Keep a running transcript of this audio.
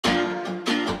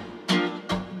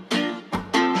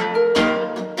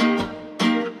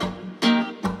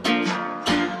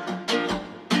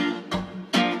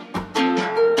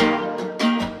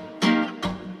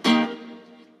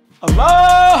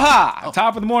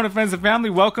Top of the morning, friends and family.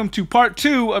 Welcome to part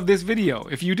 2 of this video.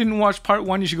 If you didn't watch part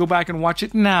 1, you should go back and watch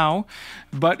it now.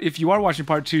 But if you are watching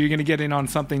part 2, you're going to get in on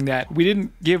something that we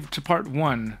didn't give to part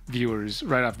 1 viewers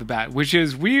right off the bat, which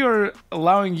is we are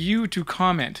allowing you to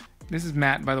comment. This is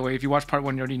Matt, by the way. If you watched part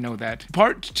 1, you already know that.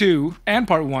 Part 2 and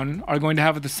part 1 are going to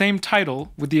have the same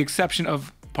title with the exception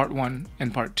of part 1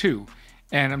 and part 2.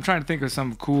 And I'm trying to think of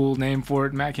some cool name for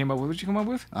it. Matt came up with. What'd you come up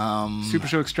with? Super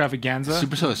Show Extravaganza.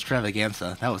 Super Show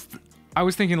Extravaganza. That was. I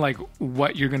was thinking like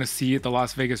what you're gonna see at the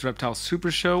Las Vegas Reptile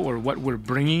Super Show, or what we're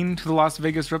bringing to the Las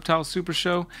Vegas Reptile Super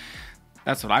Show.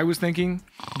 That's what I was thinking.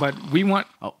 But we want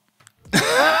a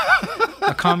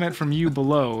comment from you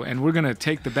below, and we're gonna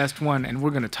take the best one, and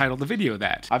we're gonna title the video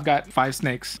that. I've got 5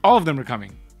 snakes. All of them are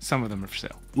coming. Some of them are for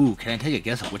sale. Ooh, can I take a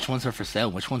guess at which ones are for sale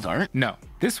and which ones aren't? No,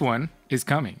 this one is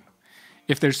coming.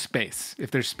 If there's space. If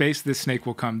there's space, this snake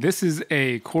will come. This is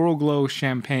a Coral Glow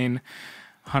Champagne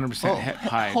 100% het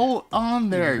hide. Hold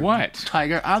on there. What?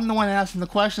 Tiger, I'm the one asking the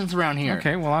questions around here.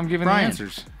 Okay, well, I'm giving Brian, the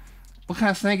answers. What kind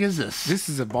of snake is this? This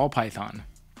is a ball python.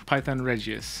 Python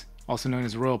regius, also known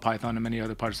as royal python in many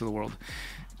other parts of the world.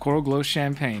 Coral Glow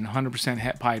Champagne 100%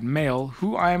 het pied male,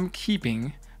 who I am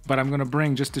keeping, but I'm going to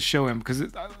bring just to show him, because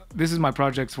this is my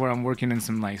projects where I'm working in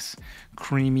some nice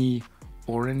creamy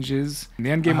oranges. And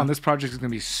the end game on this project is going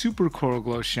to be Super Coral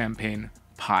Glow Champagne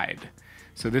pied.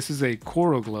 So this is a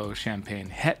Coral Glow Champagne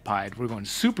het pied. We're going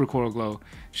Super Coral Glow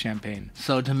Champagne.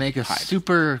 So to make a pied.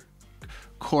 Super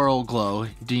Coral Glow,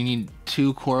 do you need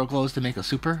 2 Coral Glows to make a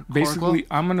Super Basically, Coral Glow?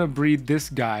 I'm going to breed this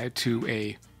guy to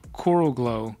a Coral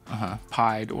Glow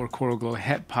pied or Coral Glow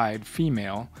het pied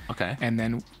female. Okay. And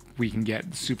then we can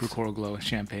get Super Coral Glow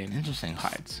Champagne Interesting.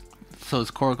 pieds. So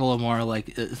is Coral Glow more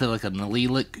like, is it like an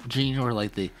allelic gene or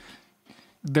like the...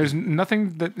 There's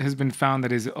nothing that has been found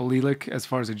that is allelic as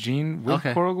far as a gene with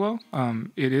Coral Glow.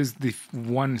 It is the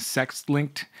one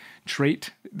sex-linked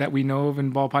trait that we know of in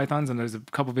ball pythons, and there's a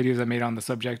couple videos I made on the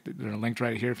subject that are linked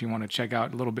right here if you want to check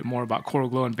out a little bit more about Coral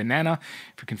Glow and banana.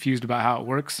 If you're confused about how it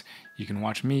works, you can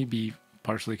watch me be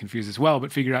partially confused as well,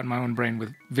 but figure out in my own brain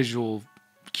with visual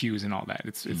cues and all that.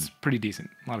 It's pretty decent.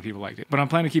 A lot of people liked it. But I'm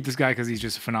planning to keep this guy because he's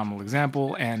just a phenomenal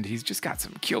example, and he's just got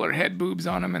some killer head boobs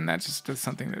on him, and that's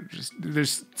something that just...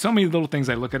 There's so many little things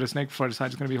I look at a snake before I decide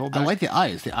it's going to be hold back. I like the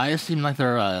eyes. The eyes seem like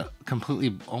they're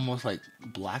completely almost like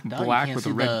blacked out. Black with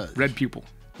a red pupil.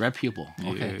 Red pupil.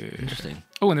 Okay, Yeah. interesting.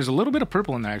 Oh, and there's a little bit of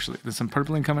purple in there, actually. There's some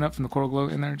purpling coming up from the Coral Glow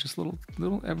in there. Just little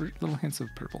hints of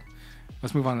purple.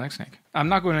 Let's move on to the next snake. I'm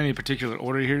not going in any particular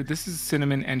order here. This is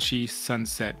Cinnamon Enchi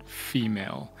Sunset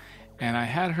Female. And I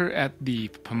had her at the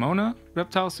Pomona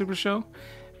Reptile Super Show.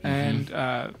 And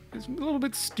it's a little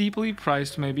bit steeply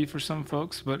priced maybe for some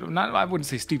folks. But not, I wouldn't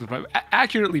say steeply priced.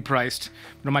 Accurately priced,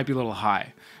 but it might be a little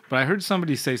high. But I heard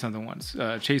somebody say something once.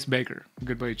 Chase Baker,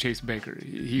 good buddy Chase Baker.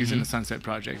 He's in the Sunset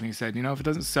Project. And he said, you know, if it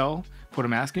doesn't sell for what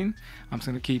I'm asking, I'm just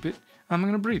going to keep it. I'm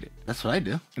going to breed it. That's what I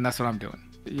do. And that's what I'm doing.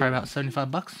 Probably about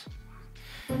 $75.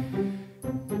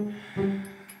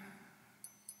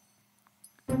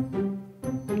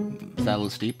 Is that a little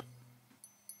steep?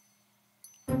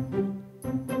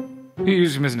 You're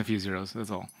usually missing a few zeros,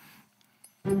 that's all.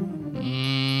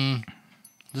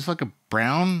 Just like a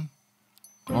brown,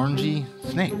 orangey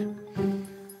snake.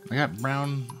 I got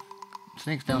brown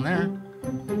snakes down there.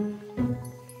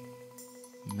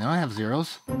 Now I have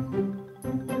zeros.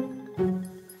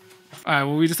 All right,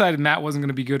 well, we decided Matt wasn't going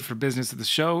to be good for business at the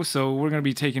show, so we're going to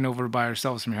be taking over by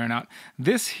ourselves from here on out.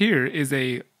 This here is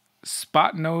a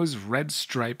spot nose red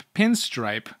stripe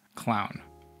pinstripe clown,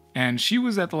 and she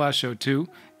was at the last show too.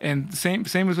 And same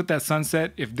as with that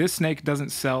sunset. If this snake doesn't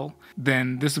sell,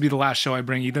 then this will be the last show I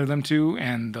bring either of them to,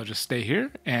 and they'll just stay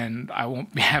here, and I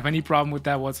won't have any problem with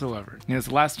that whatsoever. You know, it's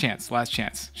the last chance. Last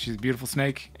chance. She's a beautiful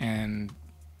snake and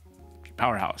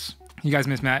powerhouse. You guys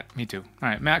miss Matt? Me too. All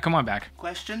right, Matt, come on back.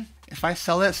 Question: if I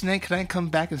sell that snake, can I come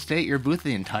back and stay at your booth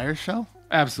the entire show?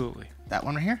 Absolutely. That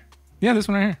one right here? Yeah, this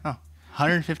one right here. Oh,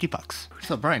 $150.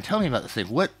 So Brian, tell me about this thing.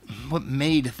 What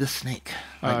made this snake?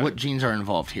 Like, what genes are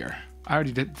involved here? I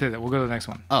already did that. We'll go to the next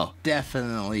one. Oh,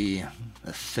 definitely a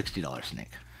 $60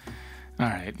 snake. All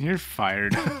right, you're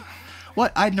fired.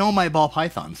 What? I know my ball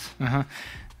pythons.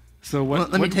 So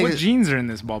what genes are in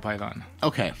this ball python?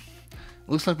 Okay.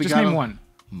 Looks like we Just got name one.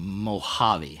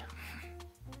 Mojave.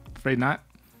 Afraid not?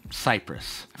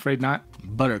 Cypress. Afraid not?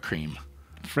 Buttercream.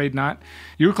 Afraid not?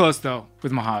 You were close, though,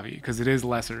 with Mojave, because it is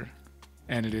lesser,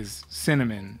 and it is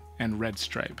cinnamon and red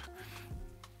stripe.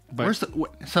 But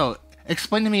so,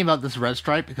 explain to me about this red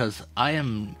stripe, because I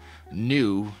am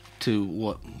new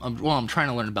to I'm trying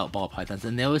to learn about ball pythons,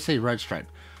 and they always say red stripe.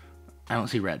 I don't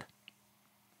see red.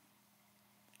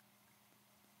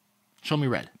 Show me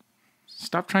red.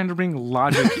 Stop trying to bring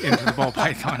logic into the ball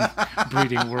python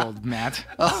breeding world, Matt.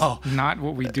 Oh. Not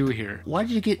what we do here. Why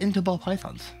did you get into ball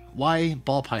pythons? Why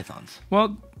ball pythons?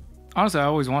 Well, honestly, I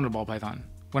always wanted a ball python.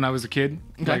 When I was a kid,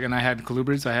 and I had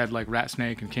colubrids, I had like rat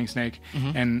snake and king snake,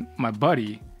 and my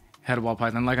buddy had a ball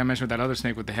python. Like I mentioned with that other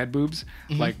snake with the head boobs,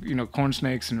 like, corn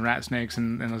snakes and rat snakes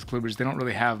and those colubrids, they don't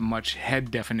really have much head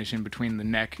definition between the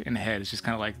neck and head. It's just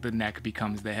kind of like the neck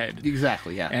becomes the head.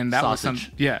 Exactly, yeah. And that was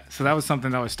so that was something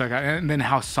that was stuck out. And then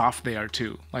how soft they are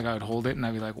too. Like I would hold it and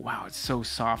I'd be like, wow, it's so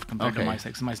soft compared to my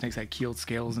snakes. So my snakes had keeled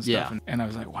scales and stuff. And I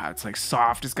was like, wow, it's like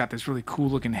soft. It's got this really cool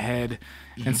looking head.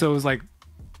 And so it was like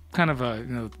kind of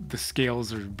the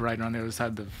scales are brighter on the other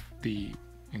side of the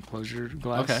enclosure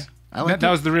glass. Okay.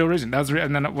 That was the real reason.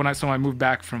 And then when I moved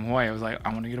back from Hawaii, I was like,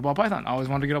 I want to get a ball python. I always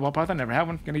wanted to get a ball python. Never had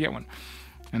one. Gonna get one.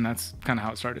 And that's kind of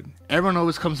how it started. Everyone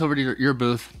always comes over to your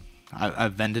booth.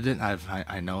 I've vended it.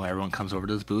 I know everyone comes over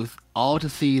to this booth all to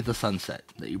see the sunset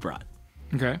that you brought.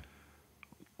 Okay.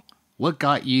 What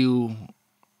got you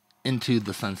into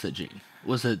the sunset gene?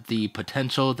 Was it the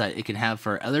potential that it can have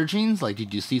for other genes? Like,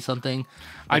 did you see something?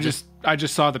 I just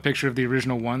saw the picture of the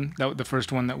original one, the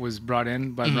first one that was brought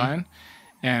in by Brian.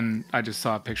 And I just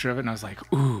saw a picture of it, and I was like,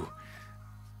 "Ooh,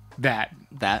 that."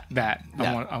 Yeah.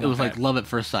 I want it was that. like love at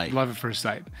first sight. Love at first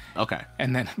sight. Okay.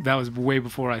 And then that was way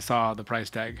before I saw the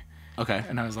price tag. Okay.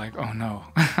 And I was like, "Oh no,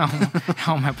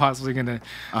 how am I possibly gonna?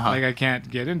 Like, I can't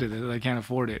get into this. I can't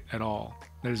afford it at all.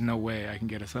 There's no way I can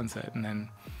get a sunset." And then,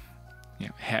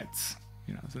 hets.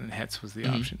 So then hets was the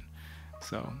option.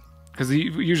 So, because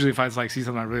usually if I see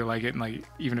something I really like it, and like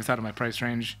even if it's out of my price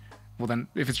range. Well, then,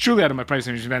 if it's truly out of my price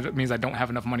range, that means I don't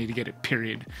have enough money to get it,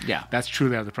 period. Yeah. That's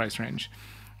truly out of the price range.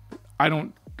 I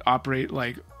don't operate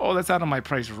like, oh, that's out of my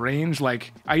price range.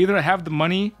 Like, I either have the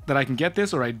money that I can get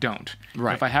this or I don't.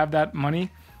 Right. If I have that money,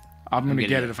 I'm going to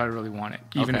get it if I really want it.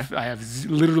 Even if I have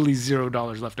literally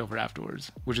 $0 left over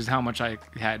afterwards, which is how much I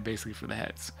had basically for the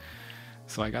heads.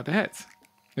 So I got the heads.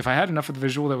 If I had enough of the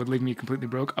visual that would leave me completely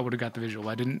broke, I would have got the visual.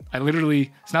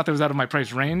 It's not that it was out of my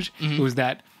price range. It was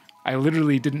that I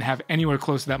literally didn't have anywhere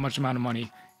close to that much amount of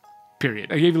money,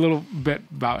 period. I gave you a little bit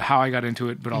about how I got into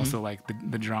it, but also like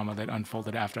the drama that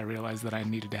unfolded after I realized that I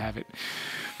needed to have it.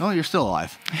 Oh, you're still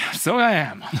alive. So I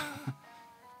am.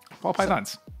 Ball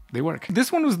pythons. They work.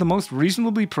 This one was the most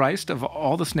reasonably priced of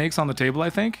all the snakes on the table,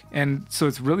 I think. And so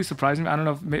it's really surprising. I don't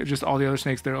know if maybe just all the other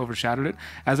snakes there overshadowed it.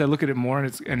 As I look at it more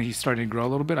and he's starting to grow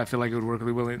a little bit, I feel like it would work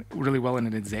really well in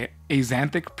an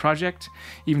axanthic project,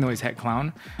 even though he's het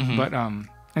clown. But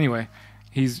anyway,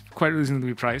 he's quite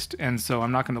reasonably priced, and so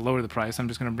I'm not going to lower the price. I'm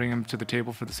just going to bring him to the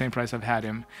table for the same price I've had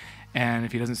him. And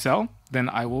if he doesn't sell, then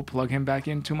I will plug him back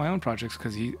into my own projects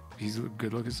because he's a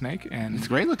good-looking snake. And it's a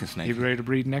great-looking snake. He's ready to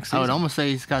breed next season. I would almost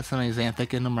say he's got some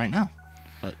axanthic in him right now.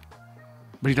 But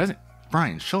he doesn't.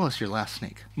 Brian, show us your last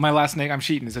snake. My last snake, I'm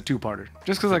cheating, is a two-parter.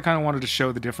 Just because I kind of wanted to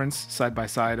show the difference side by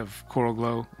side of Coral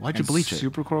Glow Why'd you bleach it?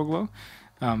 Super Coral Glow.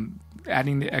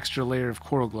 Adding the extra layer of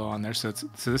Coral Glow on there. So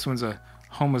this one's a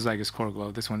homozygous Coral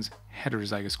Glow. This one's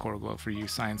heterozygous Coral Glow for you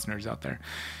science nerds out there.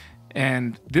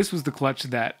 And this was the clutch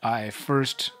that I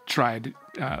first tried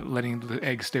letting the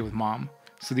eggs stay with mom.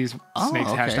 So these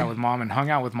snakes hatched out with mom and hung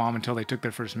out with mom until they took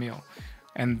their first meal.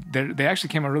 And they actually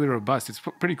came out really robust. It's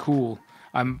pretty cool.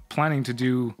 I'm planning to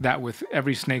do that with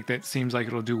every snake that seems like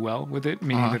it'll do well with it,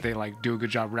 meaning that they like do a good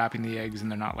job wrapping the eggs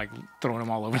and they're not like throwing them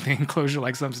all over the enclosure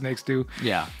like some snakes do.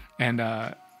 Yeah. And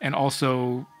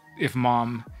also if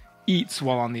mom eats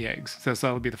while on the eggs. So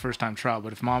that'll be the first time trial.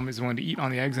 But if mom is willing to eat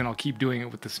on the eggs, then I'll keep doing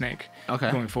it with the snake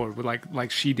going forward. But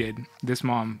like she did, this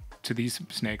mom to these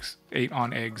snakes ate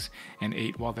on eggs and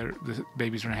ate while the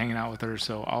babies were hanging out with her.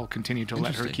 So I'll continue to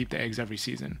let her keep the eggs every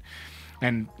season.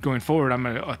 And going forward, I'm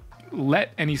going to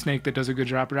let any snake that does a good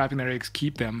job wrapping their eggs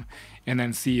keep them and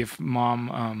then see if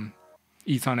mom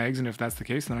eats on eggs. And if that's the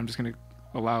case, then I'm just going to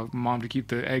allow mom to keep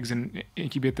the eggs and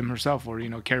incubate them herself or,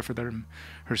 care for them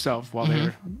herself while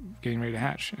they're getting ready to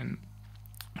hatch.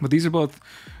 But these are both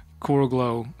Coral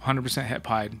Glow, 100% het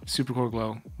pied, Super Coral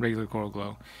Glow, regular Coral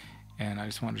Glow. And I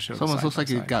just wanted to show it almost looks like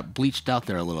it got bleached out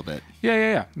there a little bit.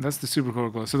 Yeah. That's the Super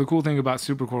Coral Glow. So the cool thing about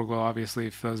Super Coral Glow, obviously,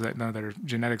 for those that know that are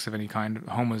genetics of any kind,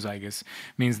 homozygous,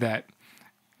 means that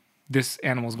this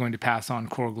animal is going to pass on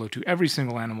Coral Glow to every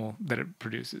single animal that it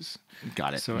produces.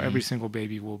 Got it. So every single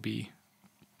baby will be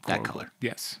that color. Glow.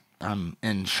 Yes. I'm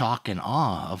in shock and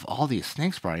awe of all these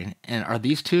snakes, Brian. And are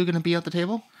these two going to be at the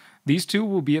table? These two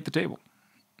will be at the table.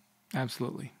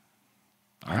 Absolutely.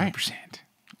 100%. All right.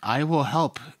 I will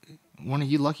help one of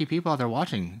you lucky people out there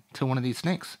watching to one of these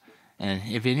snakes. And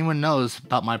if anyone knows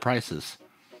about my prices,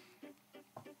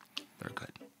 they're good.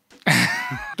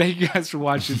 Thank you guys for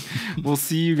watching. We'll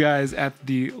see you guys at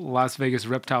the Las Vegas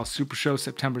Reptile Super Show,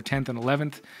 September 10th and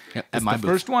 11th. Yep, It's the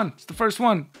first one. It's the first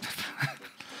one.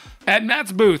 At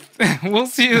Matt's booth. We'll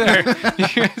see you there. You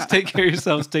guys take care of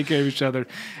yourselves, take care of each other,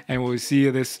 and we'll see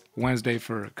you this Wednesday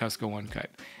for Kusko One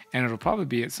Cut. And it'll probably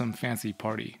be at some fancy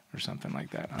party or something like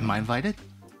that. Am I invited?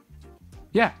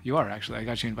 Yeah, you are actually. I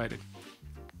got you invited.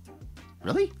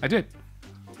 Really? I did.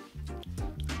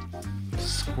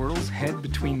 Squirrel's head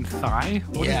between thigh?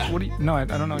 What do you, no, I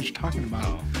don't know what you're talking about.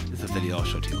 Oh, it's a video I'll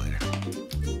show to you later.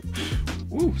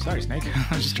 Ooh, sorry, Snake.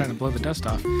 I was just trying to blow the dust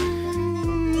off.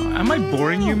 Am I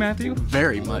boring you, Matthew?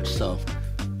 Very much so.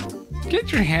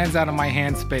 Get your hands out of my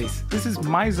hand space. This is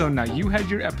my zone now. You had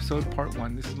your episode part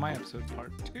 1. This is my episode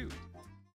part 2.